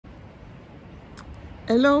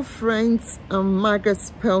Hello friends, I'm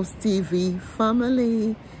MargaretsPearlsTV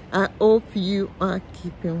family. I hope you are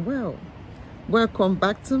keeping well. Welcome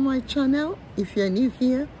back to my channel. If you're new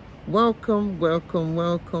here, welcome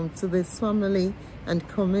to this family and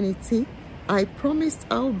community. I promised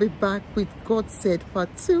I'll be back with God Said Part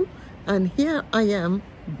 2, and here I am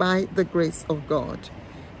by the grace of God.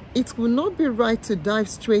 It will not be right to dive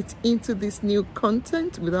straight into this new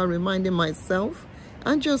content without reminding myself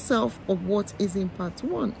and yourself of what is in part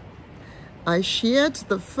 1. I shared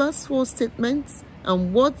the first 4 statements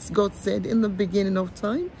and what God said in the beginning of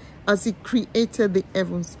time as He created the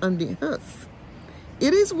heavens and the earth.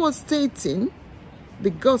 It is what's stating the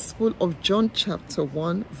Gospel of John chapter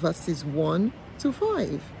 1 verses 1 to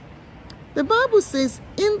 5. The Bible says,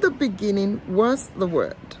 "In the beginning was the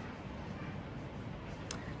Word,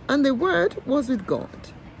 and the Word was with God,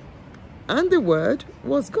 and the Word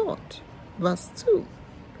was God." Verse 2,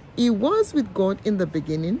 "He was with God in the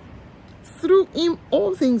beginning. Through Him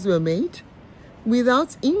all things were made.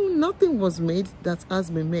 Without Him nothing was made that has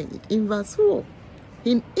been made." In verse 4,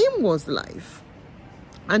 "In Him was life,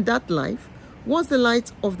 and that life was the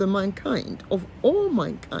light of the mankind, of all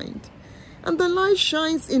mankind. And the light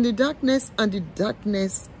shines in the darkness, and the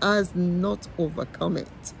darkness has not overcome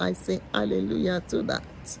it." I say hallelujah to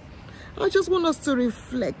that. I just want us to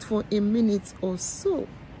reflect for a minute or so.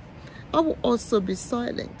 I will also be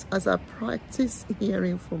silent as I practice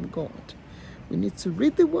hearing from God. We need to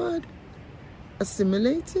read the word,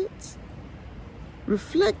 assimilate it,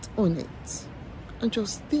 reflect on it, and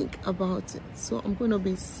just think about it. So I'm going to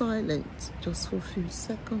be silent just for a few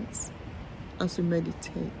seconds as we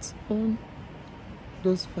meditate on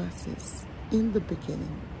those verses. In the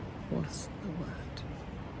beginning was the Word.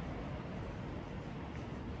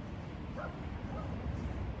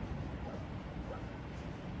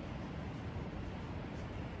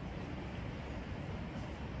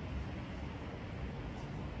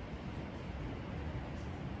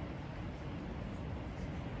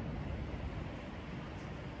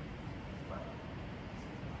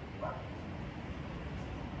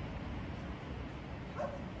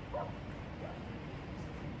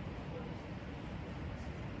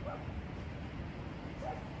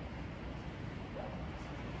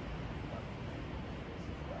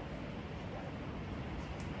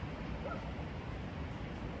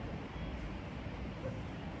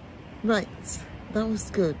 Right, that was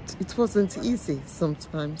good. It wasn't easy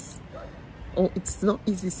sometimes, or it's not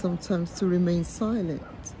easy sometimes to remain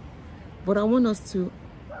silent. But I want us to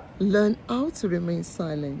learn how to remain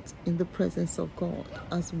silent in the presence of God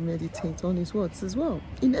as we meditate on His words as well.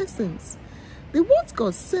 In essence, the words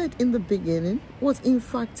God said in the beginning was in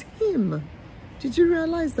fact Him. Did you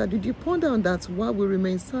realize that? Did you ponder on that while we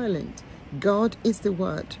remain silent? God is the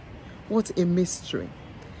Word. What a mystery.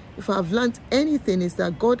 If I've learned anything, is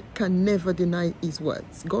that God can never deny His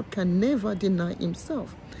words. God can never deny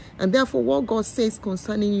Himself. And therefore, what God says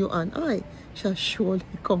concerning you and I shall surely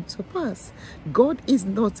come to pass. God is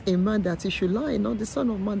not a man that He should lie, nor the Son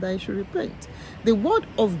of Man that He should repent. The word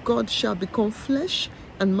of God shall become flesh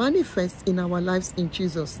and manifest in our lives in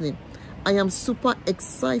Jesus' name. I am super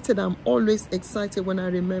excited. I'm always excited when I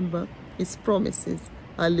remember His promises.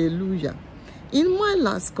 Hallelujah. In my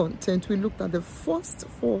last content, we looked at the first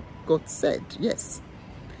 4 God said. Yes.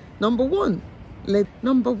 Number one, let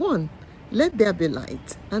there be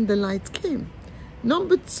light, and the light came.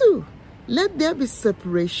 Number 2, let there be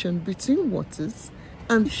separation between waters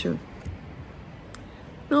and ocean.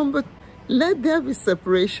 Let there be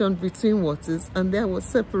separation between waters, and there was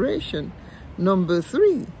separation. Number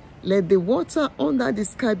 3, let the water under the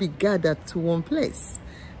sky be gathered to one place,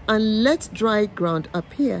 and let dry ground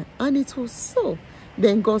appear. And it was so.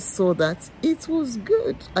 Then God saw that it was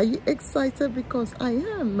good. Are you excited? Because I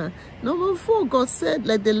am. Number 4, God said,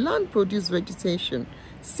 let the land produce vegetation,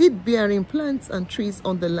 seed-bearing plants and trees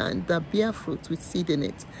on the land that bear fruit with seed in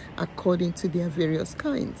it, according to their various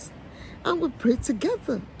kinds. And we prayed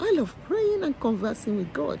together. I love praying and conversing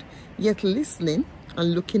with God, yet listening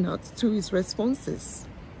and looking out to His responses.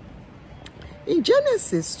 In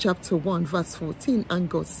Genesis chapter 1 verse 14, and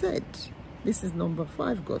God said, this is number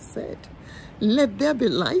 5, God said, let there be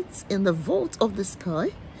lights in the vault of the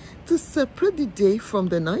sky to separate the day from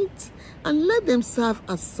the night, and let them serve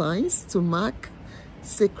as signs to mark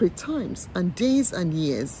sacred times and days and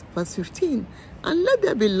years. Verse 15, and let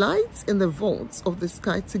there be lights in the vaults of the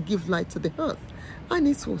sky to give light to the earth. And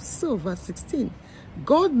it was so. Verse 16,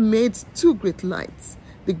 God made 2 great lights,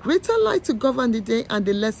 the greater light to govern the day, and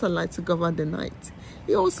the lesser light to govern the night.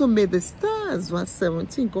 He also made the stars. Verse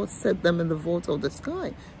 17, God set them in the vault of the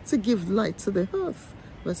sky to give light to the earth.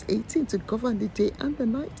 Verse 18, to govern the day and the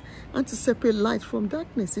night, and to separate light from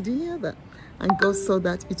darkness. Did you hear that? And God saw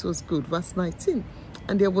that it was good. Verse 19,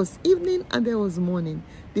 and there was evening and there was morning,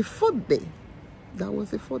 the fourth day. That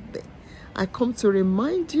was the fourth day. I come to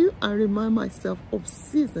remind you and remind myself of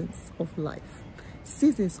seasons of life.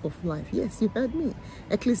 Seasons of life. Yes, you heard me.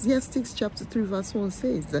 Ecclesiastes chapter 3 verse 1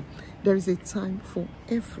 says that there is a time for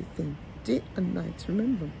everything, day and night.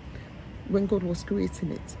 Remember, when God was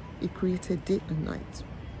creating it, he created day and night,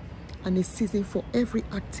 and a season for every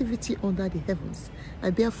activity under the heavens.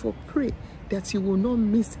 I therefore pray that you will not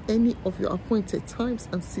miss any of your appointed times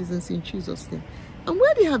and seasons in Jesus' name. And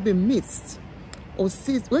where they have been missed, or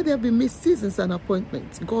where there have been missed seasons and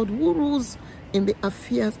appointments, God who rules in the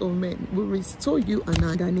affairs of men will restore you and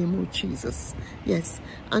I in the name of Jesus. Yes.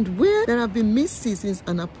 And where there have been missed seasons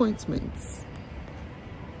and appointments,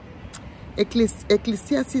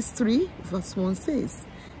 Ecclesiastes 3 verse 1 says,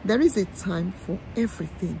 there is a time for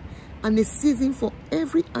everything and a season for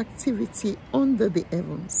every activity under the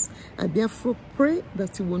heavens. I therefore pray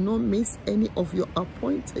that you will not miss any of your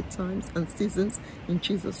appointed times and seasons in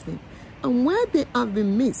Jesus' name. And where there have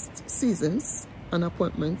been missed seasons and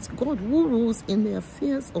appointments, God who rules in the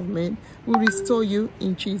affairs of men will restore you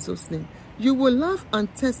in Jesus' name. You will laugh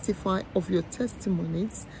and testify of your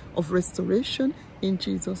testimonies of restoration in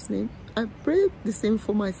Jesus' name. I pray the same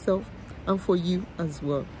for myself and for you as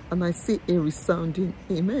well. And I say a resounding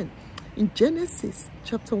amen. In Genesis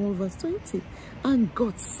chapter 1 verse 20, and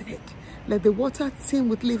God said, let the water teem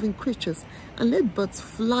with living creatures, and let birds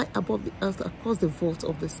fly above the earth across the vault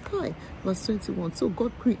of the sky. Verse 21, so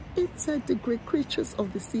God created the great creatures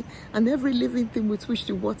of the sea, and every living thing with which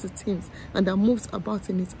the water teems, and that moves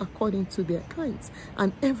about in it according to their kinds,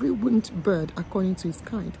 and every winged bird according to his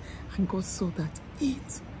kind. And God saw that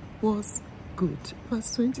it was good.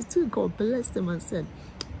 Verse 22, God blessed them and said,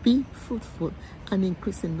 be fruitful and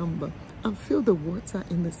increase in number, and fill the water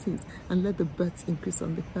in the seas, and let the birds increase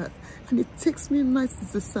on the earth. And it takes me nicely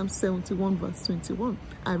to Psalm 71 verse 21.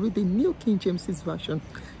 I read the New King James version.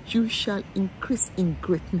 You shall increase in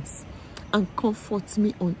greatness and comfort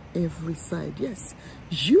me on every side. Yes,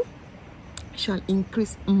 you shall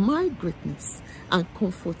increase my greatness and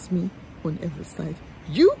comfort me on every side.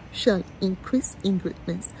 You shall increase in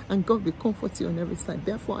greatness, and God will comfort you on every side.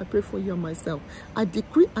 Therefore, I pray for you and myself. I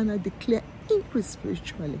decree and I declare increase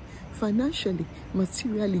spiritually, financially,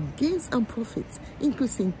 materially, gains and profits,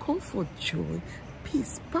 increase in comfort, joy,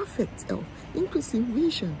 peace, perfect health, increase in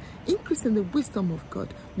vision, increase in the wisdom of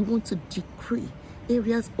God. You want to decree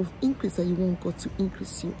areas of increase that you want God to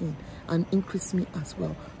increase you in, and increase me as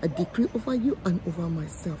well. I decree over you and over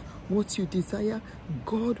myself. What you desire,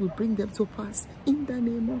 God will bring them to pass in the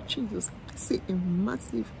name of Jesus. I say a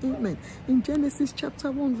massive amen. In Genesis chapter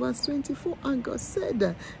 1 verse 24, and God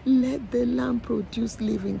said, let the land produce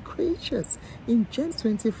living creatures. In Genesis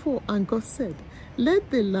 24, and God said, let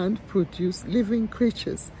the land produce living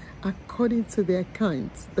creatures according to their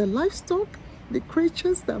kinds, the livestock, the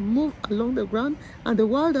creatures that move along the ground, and the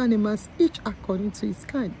wild animals, each according to its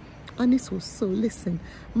kind. And it was so. Listen,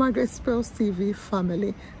 MargaretsPearlsTV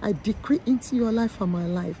family, I decree into your life and my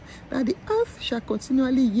life that the earth shall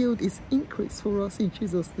continually yield its increase for us in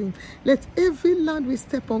Jesus' name. Let every land we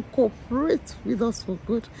step on cooperate with us for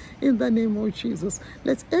good in the name of Jesus.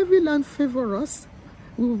 Let every land favor us.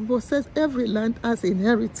 We will possess every land as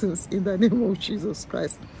inheritance in the name of Jesus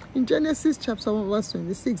Christ. In Genesis chapter 1 verse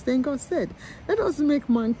 26, then God said, let us make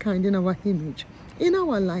mankind in our image, in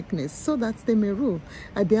our likeness, so that they may rule.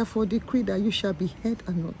 I therefore decree that you shall be head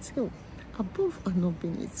and not tail, above and not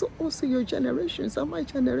beneath. So also your generations and my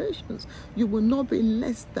generations, you will not be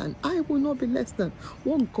less than, I will not be less than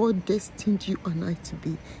what God destined you and I to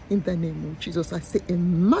be in the name of Jesus. I say a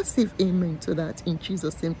massive amen to that in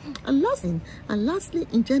Jesus' name. And lastly,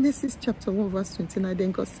 in Genesis chapter 1 verse 29,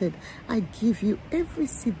 then God said, I give you every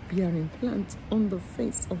seed-bearing plant on the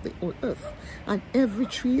face of the whole earth, and every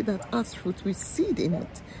tree that has fruit with seed in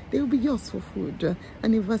it, they will be yours for food.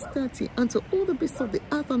 And in verse 30, and to all the beasts of the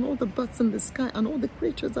earth and all the birds in the sky and all the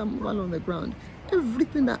creatures that move along the ground,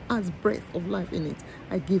 everything that has breath of life in it,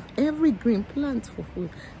 I give every green plant for food.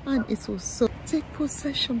 And it was so. Take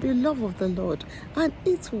possession, beloved of the Lord. And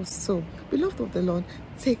it was so. Beloved of the Lord,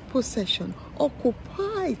 take possession.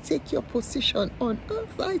 Occupy, take your position on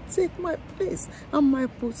earth. I take my place and my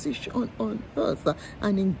position on earth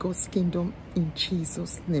and in God's kingdom in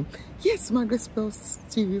Jesus' name. Yes,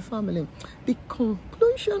 MargaretsPearlsTV family, the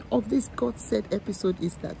conclusion of this God Said episode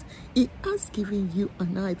is that He has given you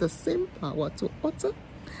and I the same power to utter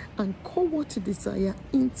and call what you desire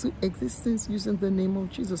into existence using the name of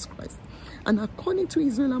Jesus Christ. And according to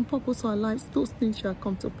His will and purpose for our lives, those things shall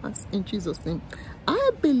come to pass in Jesus' name.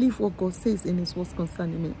 I believe what God says in His words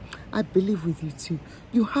concerning me. I believe with you too.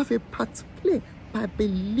 You have a part to play. I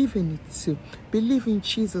believe in it too. Believe in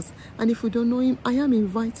Jesus. And if you don't know Him, I am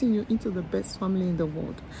inviting you into the best family in the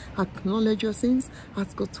world. Acknowledge your sins.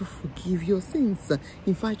 Ask God to forgive your sins.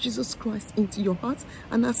 Invite Jesus Christ into your heart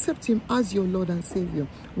and accept Him as your Lord and Savior.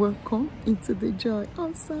 Welcome into the joy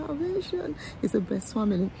of salvation. It's the best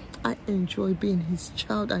family. I enjoy being His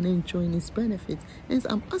child and enjoying His benefits. And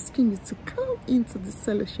I'm asking you to come into the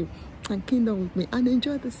fellowship and kingdom with me and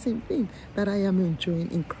enjoy the same thing that I am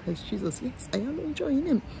enjoying in Christ Jesus. Yes, I am enjoying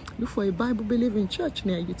Him. Look for a Bible-believing church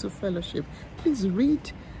near you to fellowship. Please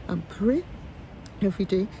read and pray every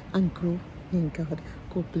day and grow in God.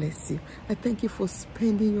 God bless you. I thank you for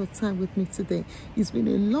spending your time with me today. It's been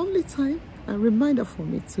a lovely time and reminder for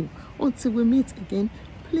me too. Until we meet again,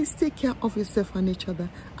 please take care of yourself and each other.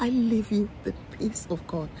 I leave you the peace of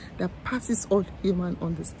God that passes all human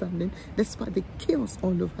understanding, despite the chaos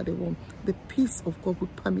all over the world. The peace of God will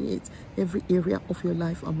permeate every area of your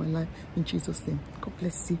life and my life in Jesus' name. God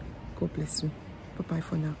bless you. God bless you. Bye-bye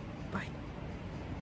for now. Bye.